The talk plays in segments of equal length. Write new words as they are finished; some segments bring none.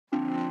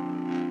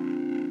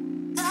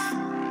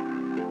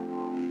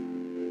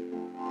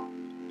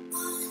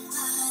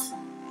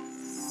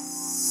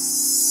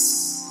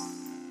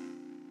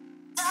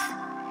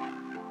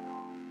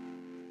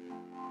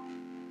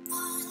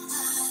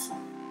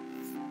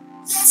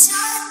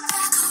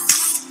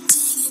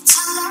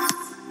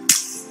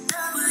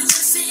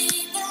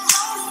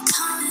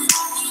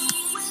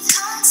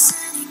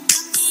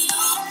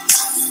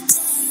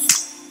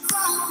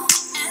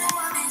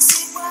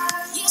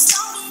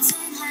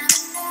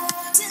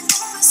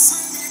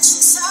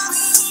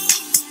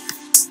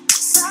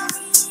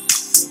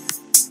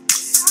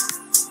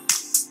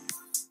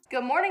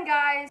Good morning,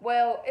 guys.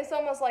 Well, it's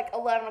almost like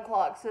 11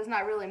 o'clock, so it's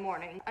not really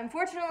morning.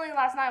 Unfortunately,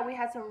 last night we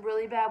had some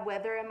really bad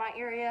weather in my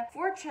area.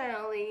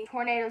 Fortunately,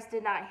 tornadoes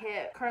did not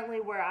hit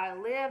currently where I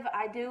live.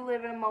 I do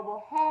live in a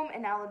mobile home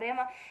in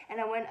Alabama,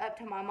 and I went up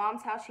to my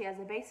mom's house. She has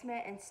a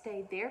basement, and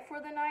stayed there for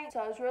the night.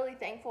 So I was really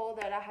thankful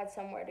that I had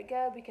somewhere to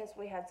go because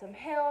we had some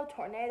hail,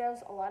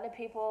 tornadoes, a lot of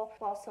people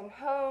lost some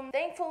homes.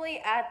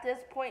 Thankfully, at this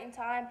point in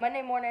time,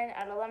 Monday morning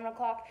at 11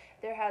 o'clock,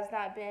 there has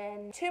not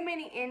been too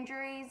many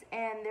injuries,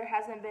 and there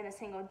hasn't been a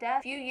single death.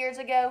 A few years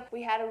ago,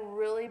 we had a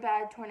really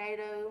bad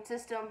tornado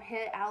system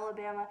hit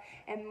Alabama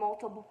in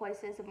multiple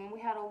places, and we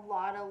had a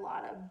lot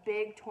of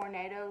big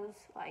tornadoes,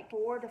 like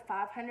 400 to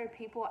 500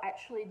 people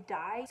actually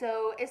died.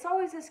 So it's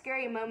always a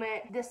scary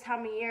moment this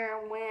time of year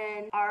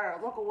when our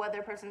local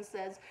weather person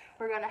says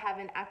we're going to have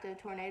an active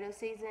tornado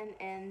season.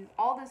 And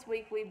all this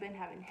week we've been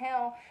having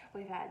hail,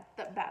 we've had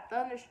bad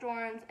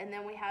thunderstorms, and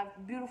then we have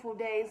beautiful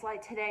days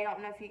like today. I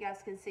don't know if you guys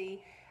can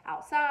see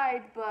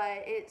outside,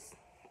 but it's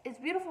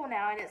beautiful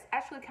now, and it's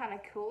actually kind of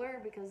cooler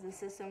because the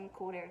system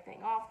cooled everything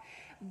off.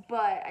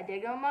 But I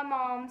did go to my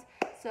mom's,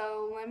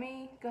 so let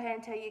me go ahead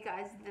and tell you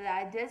guys that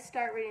I did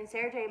start reading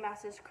Sarah J.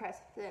 Maas's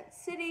Crescent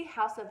City,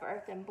 House of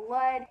Earth and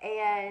Blood,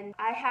 and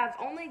I have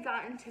only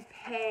gotten to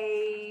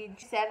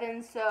page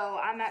 7, so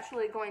I'm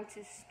actually going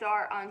to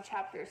start on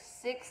chapter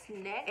 6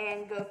 next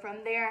and go from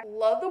there.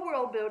 Love the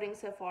world building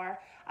so far.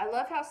 I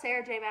love how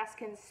Sarah J. Maas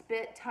can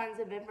spit tons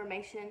of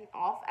information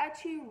off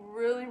at you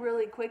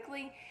really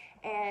quickly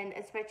and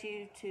expect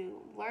you to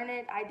learn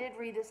it. I did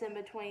read this in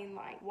between,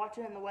 like,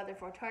 watching the weather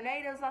for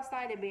tornadoes last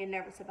night and being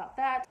nervous about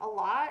that. A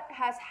lot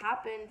has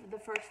happened the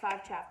first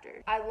 5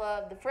 chapters. I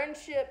love the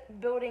friendship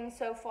building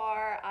so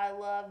far. I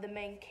love the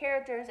main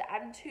character's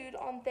attitude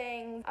on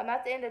things. I'm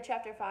at the end of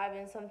chapter 5,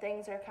 and some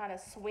things are kind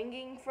of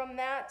swinging from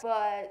that.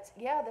 But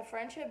yeah, the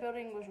friendship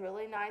building was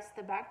really nice.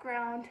 The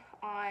background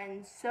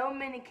on so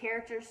many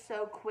characters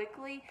so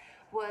quickly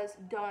was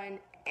done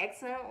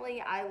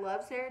excellently. I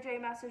love Sarah J.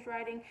 Maas's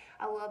writing.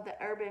 I love the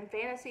urban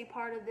fantasy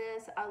part of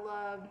this. I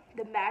love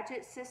the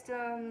magic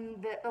system,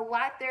 the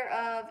lack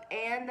thereof,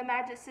 and the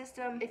magic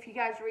system. If you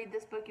guys read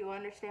this book, you'll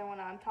understand what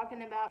I'm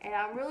talking about. And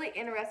I'm really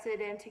interested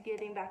into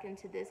getting back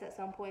into this at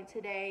some point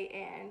today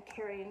and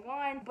carrying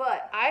on.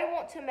 But I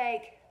want to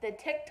make the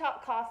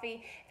TikTok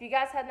coffee. If you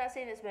guys have not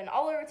seen it, it's been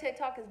all over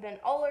TikTok, it's been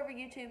all over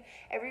YouTube.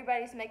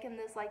 Everybody's making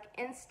this like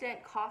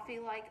instant coffee,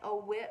 like a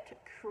whipped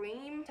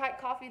cream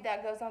type coffee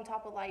that goes on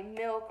top of like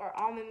milk or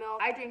almond milk.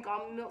 I drink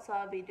almond milk, so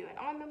I'll be doing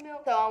almond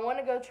milk. So I want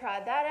to go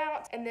try that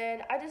out. And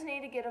then I just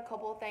need to get a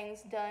couple of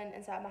things done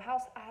inside my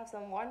house. I have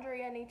some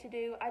laundry I need to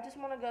do. I just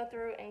want to go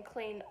through and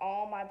clean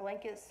all my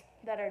blankets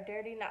that are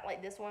dirty, not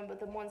like this one, but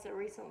the ones that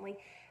recently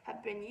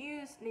have been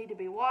used need to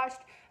be washed.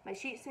 My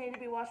sheets need to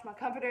be washed. My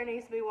comforter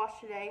needs to be washed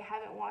today.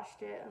 Haven't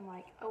washed it in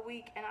like a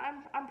week, and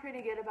I'm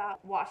pretty good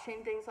about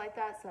washing things like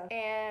that. So,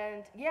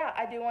 and yeah,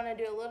 I do want to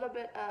do a little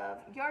bit of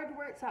yard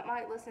work, so I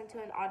might listen to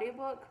an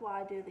audiobook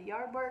while I do the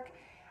yard work.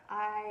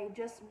 I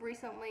just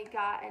recently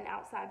got an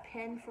outside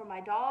pen for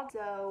my dog,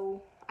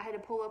 so I had to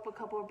pull up a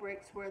couple of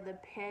bricks where the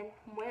pen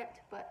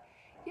went, but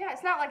yeah,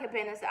 it's not like a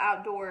pen, it's an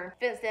outdoor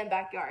fenced-in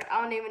backyard. I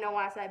don't even know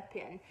why I said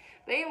pen.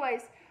 But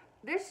anyways,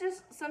 there's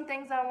just some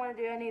things I want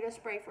to do. I need to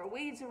spray for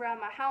weeds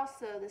around my house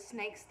so the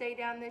snakes stay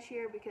down this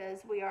year, because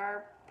we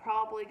are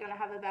probably going to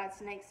have a bad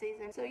snake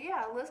season. So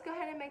yeah, let's go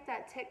ahead and make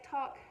that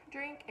TikTok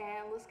drink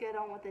and let's get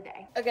on with the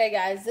day. Okay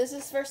guys, this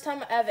is the first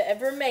time I've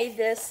ever made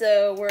this,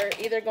 so we're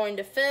either going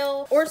to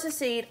fail or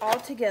succeed all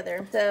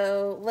together.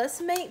 So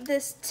let's make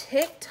this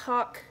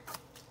TikTok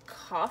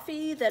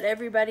coffee that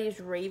everybody's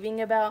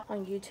raving about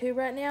on YouTube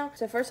right now.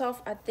 So first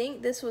off, I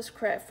think this was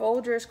correct.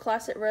 Folgers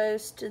Classic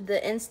Roast,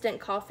 the instant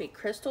coffee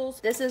crystals.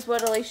 This is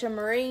what Alicia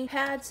Marie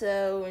had,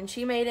 so when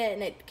she made it,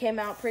 and it came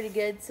out pretty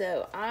good.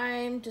 So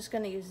I'm just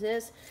gonna use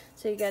this.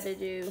 So you gotta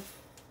do,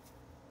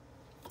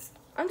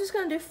 I'm just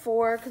gonna do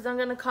 4 because I'm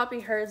gonna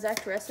copy her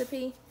exact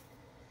recipe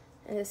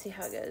and let's see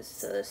how it goes.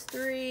 So there's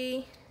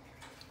 3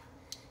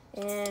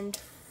 and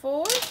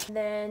 4.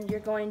 Then you're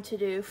going to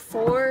do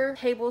 4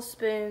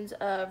 tablespoons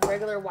of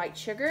regular white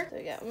sugar. So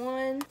we got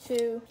 1,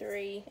 2,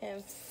 3,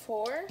 and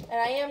 4. And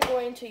I am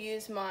going to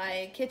use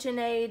my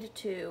KitchenAid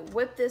to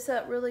whip this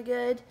up really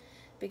good,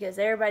 because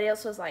everybody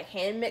else was like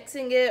hand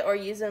mixing it or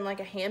using like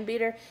a hand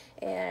beater,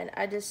 and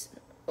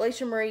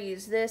Alicia Marie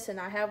used this and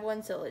I have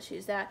one, so let's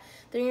use that.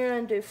 Then you're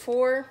going to do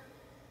 4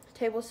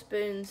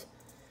 tablespoons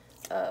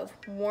of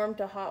warm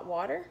to hot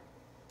water.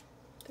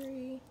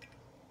 3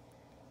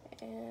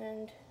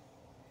 and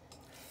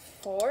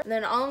 4. And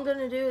then all I'm going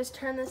to do is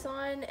turn this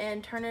on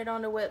and turn it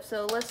on to whip.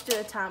 So let's do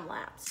a time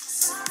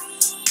lapse.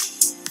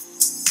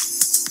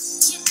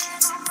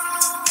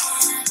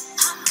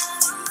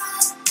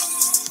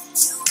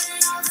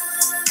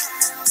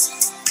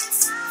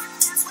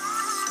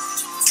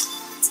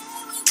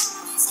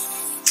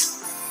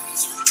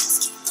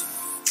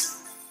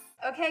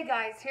 Okay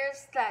guys,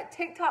 here's that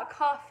TikTok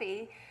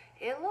coffee.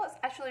 It looks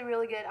actually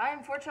really good.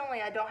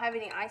 Unfortunately, I don't have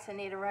any ice. I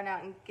need to run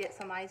out and get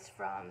some ice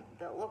from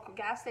the local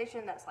gas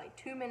station that's like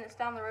 2 minutes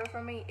down the road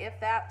from me, if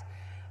that.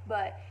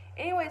 But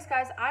anyways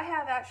guys, I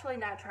have actually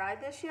not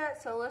tried this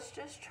yet, so let's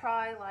just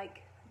try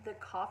like the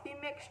coffee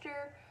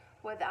mixture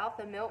without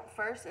the milk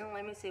first, and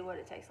let me see what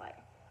it tastes like.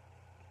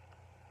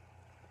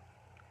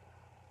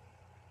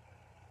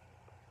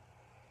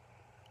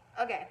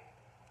 Okay,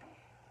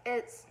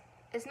 it's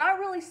not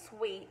really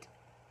sweet,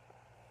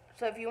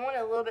 so if you want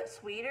it a little bit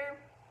sweeter,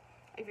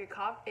 if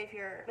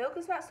your milk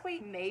is not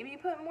sweet, maybe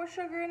put more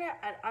sugar in it.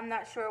 I'm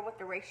not sure what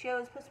the ratio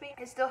is supposed to be.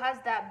 It still has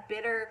that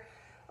bitter,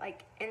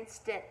 like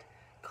instant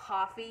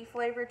coffee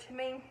flavor to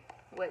me,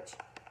 which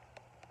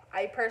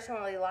I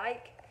personally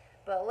like.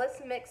 But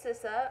let's mix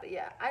this up. But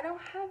yeah, I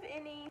don't have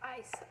any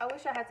ice. I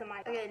wish I had some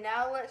ice. Okay,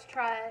 now let's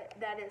try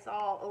that it's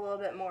all a little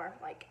bit more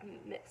like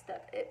mixed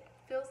up. It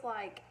feels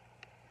like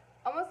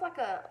almost like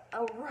a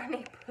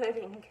runny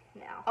pudding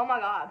now. Oh my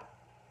god.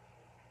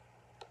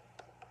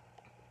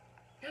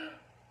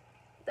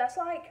 That's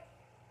like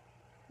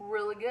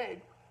really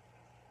good.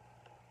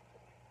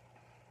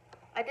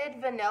 I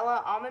did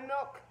vanilla almond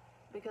milk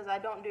because I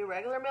don't do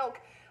regular milk,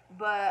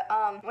 but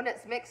when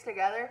it's mixed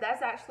together,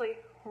 that's actually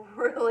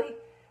really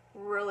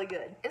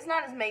good. It's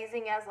not as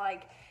amazing as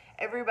like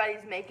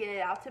everybody's making it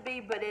out to be,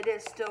 but it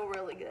is still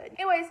really good.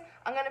 Anyways,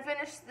 I'm gonna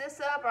finish this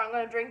up, or I'm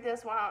gonna drink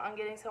this while I'm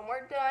getting some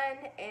work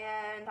done,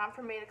 and time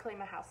for me to clean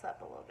my house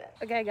up a little bit.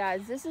 Okay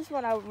guys, this is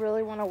what I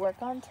really want to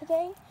work on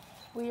today.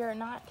 We are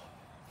not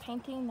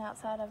painting the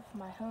outside of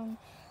my home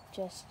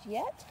just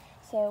yet,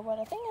 so what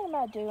I think I'm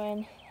about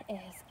doing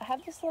is I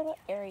have this little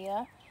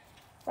area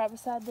right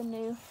beside the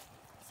new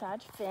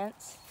side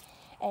fence,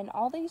 and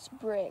all these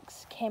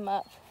bricks came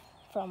up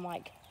from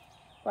like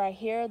right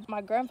here.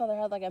 My grandfather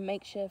had like a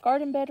makeshift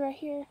garden bed right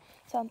here,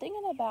 so I'm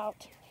thinking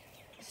about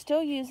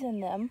still using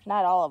them,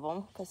 not all of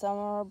them because some of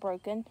them are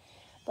broken,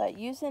 but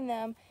using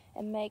them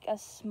and make a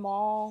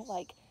small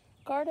like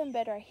garden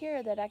bed right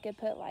here that I could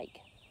put like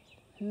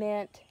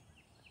mint,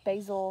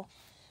 basil,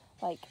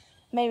 like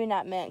maybe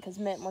not mint because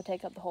mint will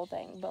take up the whole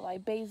thing, but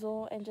like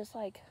basil and just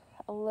like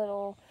a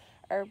little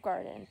herb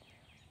garden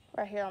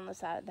right here on the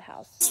side of the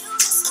house.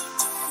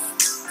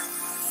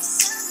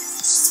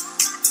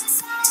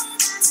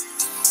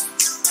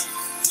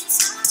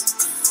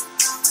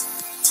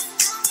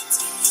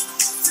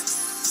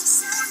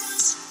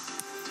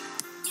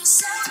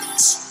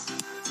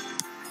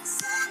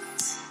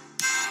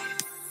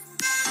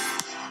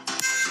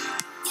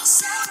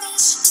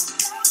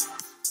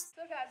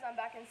 I'm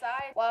back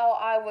inside. While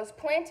I was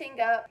planting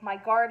up my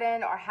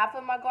garden, or half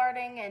of my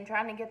garden, and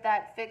trying to get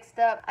that fixed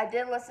up, I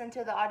did listen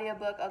to the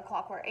audiobook of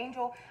Clockwork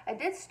Angel. I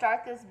did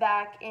start this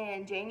back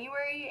in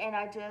January, and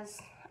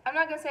I'm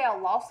not gonna say I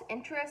lost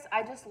interest,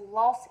 I just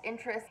lost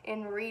interest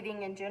in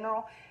reading in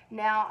general.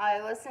 Now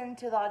I listened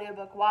to the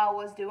audiobook while I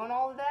was doing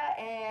all of that,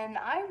 and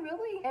I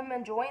really am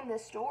enjoying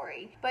this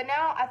story. But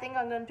now I think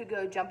I'm going to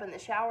go jump in the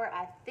shower.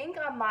 I think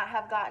I might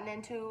have gotten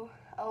into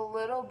a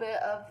little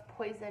bit of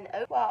poison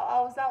oak while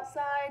I was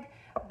outside,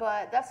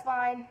 but that's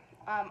fine.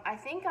 I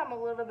think I'm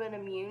a little bit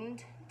immune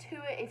to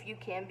it, if you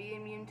can be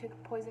immune to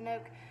poison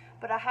oak.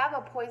 But I have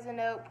a poison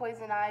oak,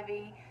 poison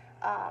ivy,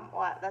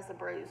 well, that's a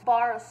bruise,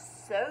 bar of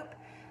soap,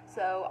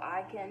 so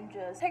I can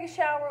just take a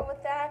shower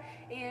with that.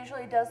 It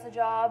usually does the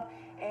job.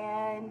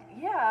 And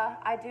yeah,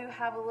 I do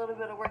have a little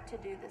bit of work to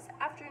do this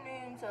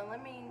afternoon, so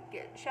let me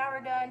get the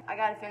shower done. I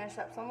gotta finish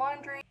up some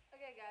laundry.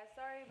 Okay guys,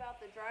 sorry about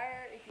the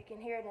dryer if you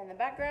can hear it in the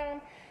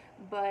background,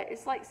 but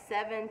it's like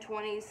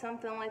 7:20,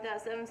 something like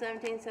that,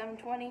 7:17,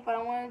 7:20. But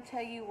I want to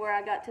tell you where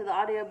I got to the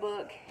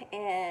audiobook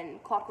in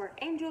Clockwork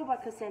Angel by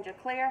Cassandra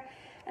Clare,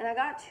 and I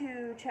got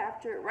to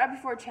right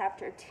before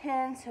chapter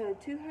 10, so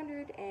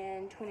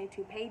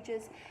 222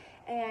 pages.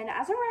 And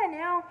as of right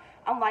now,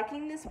 I'm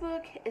liking this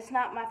book. It's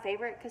not my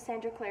favorite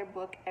Cassandra Clare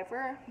book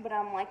ever, but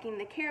I'm liking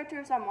the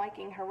characters, I'm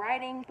liking her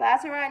writing. But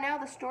as of right now,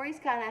 the story's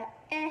kind of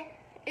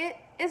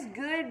It's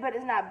good, but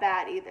it's not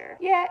bad either.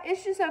 Yeah,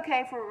 it's just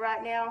okay for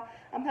right now.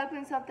 I'm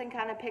hoping something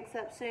kind of picks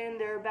up soon.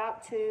 They're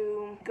about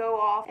to go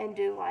off and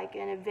do like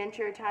an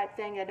adventure type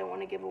thing. I don't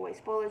want to give away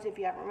spoilers if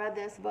you haven't read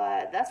this,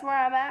 but that's where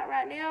I'm at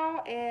right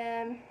now.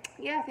 And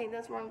yeah, I think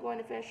that's where I'm going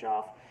to finish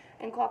off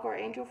in Clockwork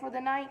Angel for the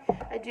night.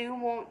 I do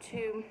want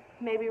to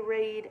maybe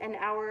read an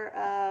hour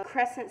of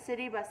Crescent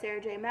City by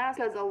Sarah J. Maas,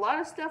 because a lot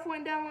of stuff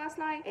went down last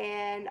night,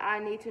 and I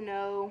need to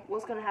know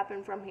what's going to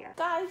happen from here.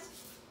 Guys,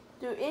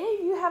 do any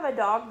of you have a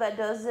dog that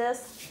does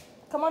this?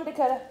 Come on,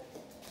 Dakota.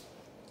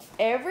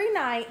 Every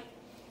night,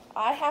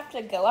 I have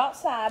to go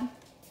outside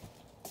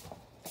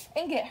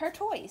and get her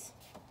toys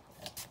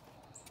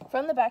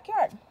from the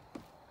backyard,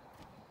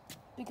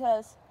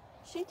 because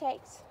she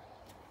takes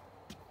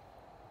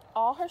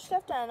all her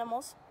stuffed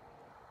animals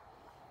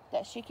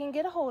that she can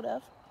get a hold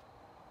of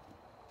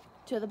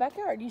to the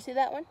backyard. You see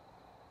that one?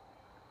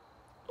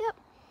 Yep.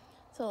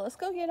 So let's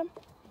go get them.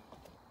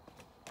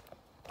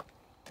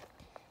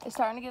 It's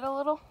starting to get a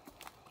little,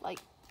 like,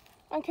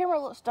 on camera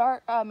it looks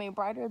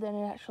brighter than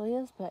it actually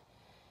is, but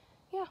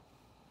yeah.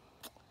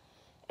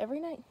 every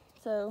night.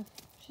 So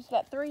she's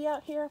got 3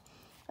 out here.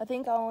 I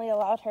think I only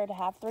allowed her to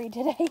have 3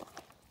 today.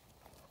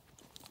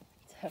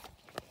 So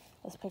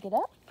let's pick it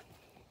up.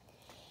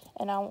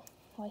 And I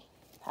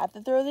have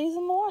to throw these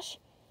in the wash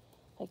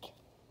like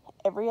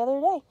every other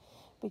day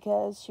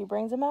because she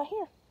brings them out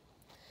here.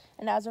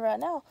 And as of right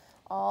now,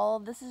 all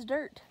of this is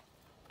dirt.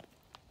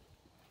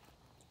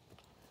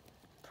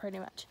 Pretty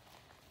much.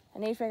 I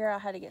need to figure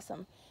out how to get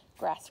some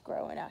grass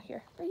growing out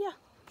here. But yeah,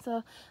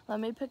 so let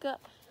me pick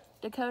up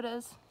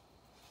Dakota's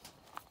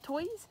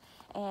toys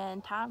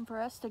and time for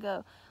us to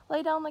go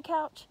lay down on the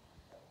couch,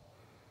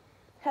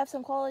 have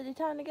some quality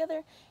time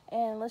together,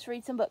 and let's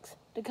read some books.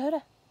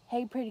 Dakota,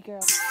 hey pretty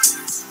girl.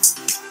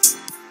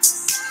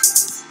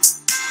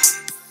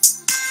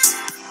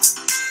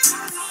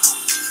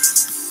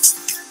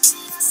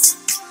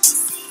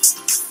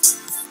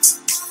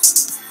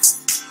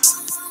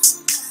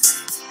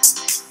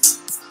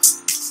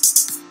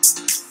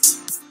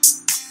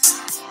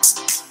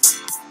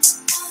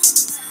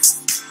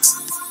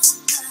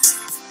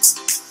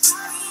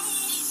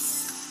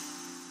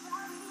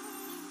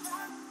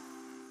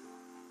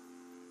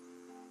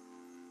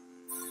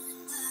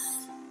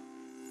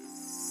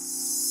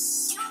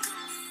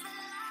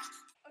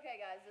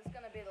 This is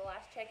going to be the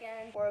last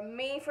check-in for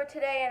me for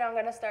today, and I'm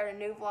going to start a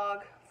new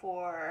vlog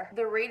for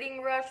the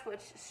reading rush,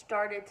 which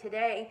started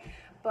today.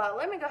 But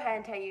let me go ahead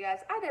and tell you guys,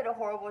 I did a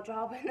horrible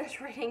job in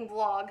this reading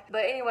vlog.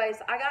 But anyways,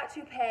 I got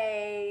to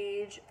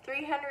page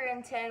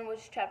 310, which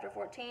is chapter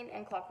 14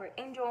 in Clockwork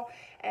Angel,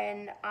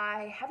 and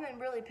I haven't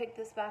really picked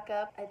this back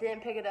up. I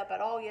didn't pick it up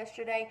at all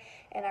yesterday,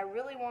 and I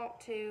really want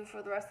to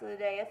for the rest of the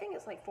day. I think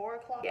it's like 4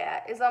 o'clock.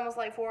 Yeah, it's almost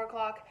like 4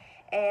 o'clock.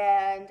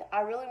 And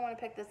I really want to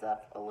pick this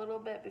up a little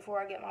bit before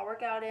I get my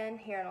workout in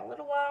here in a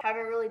little while.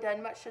 Haven't really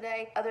done much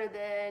today other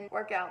than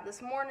workout this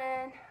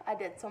morning. I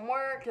did some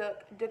work,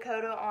 took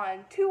Dakota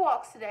on 2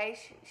 walks today.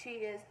 She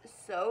is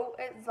so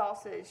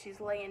exhausted.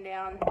 She's laying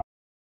down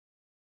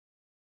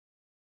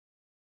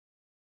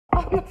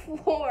on the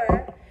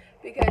floor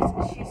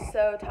because she's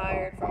so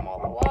tired from all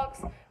the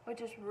walks,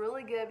 which is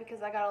really good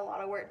because I got a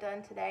lot of work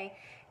done today.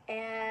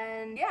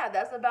 And yeah,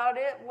 that's about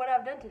it, what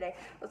I've done today.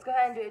 Let's go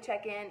ahead and do a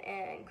check-in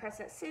in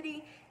Crescent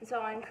City. And so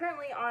I'm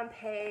currently on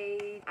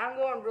page, I'm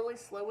going really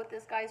slow with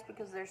this, guys,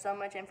 because there's so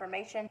much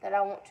information that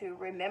I want to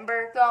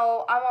remember.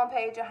 So I'm on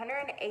page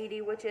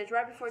 180, which is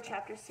right before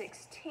chapter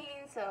 16.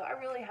 So I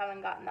really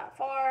haven't gotten that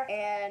far.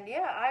 And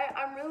yeah,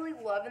 I'm really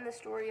loving the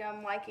story.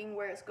 I'm liking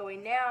where it's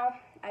going now.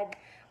 I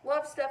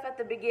love stuff at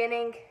the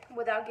beginning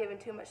without giving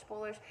too much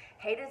spoilers.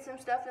 Hated some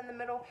stuff in the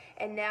middle,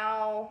 and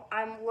now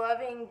I'm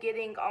loving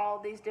getting all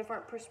these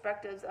different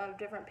perspectives of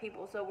different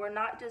people. So we're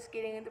not just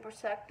getting the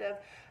perspective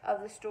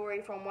of the story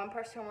from one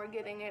person, we're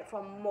getting it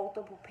from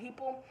multiple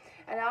people.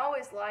 And I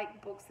always like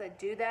books that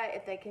do that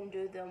if they can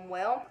do them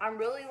well. I'm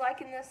really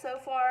liking this so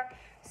far.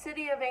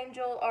 City of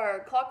Angel,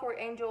 or Clockwork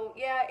Angel,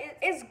 yeah,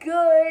 it's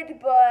good,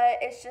 but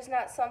it's just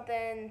not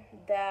something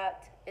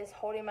that is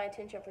holding my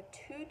attention for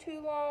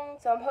too long.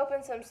 So I'm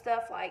hoping some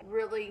stuff like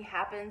really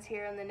happens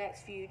here in the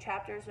next few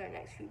chapters or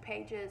next few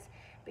pages,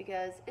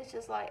 because it's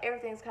just like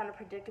everything's kind of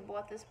predictable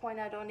at this point.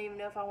 I don't even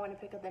know if I want to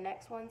pick up the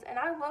next ones. And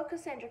I love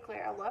Cassandra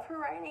Clare. I love her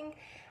writing.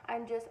 I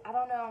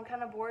don't know, I'm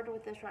kind of bored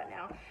with this right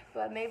now.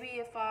 But maybe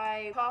if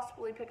I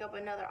possibly pick up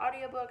another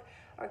audiobook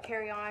or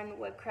carry on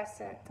with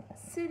Crescent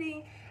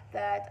City,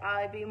 that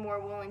I'd be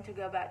more willing to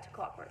go back to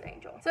Clockwork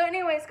Angel. So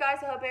anyways, guys,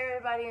 I hope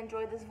everybody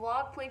enjoyed this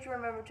vlog. Please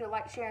remember to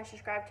like, share, and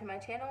subscribe to my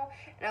channel.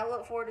 And I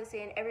look forward to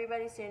seeing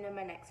everybody soon in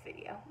my next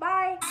video.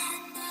 Bye!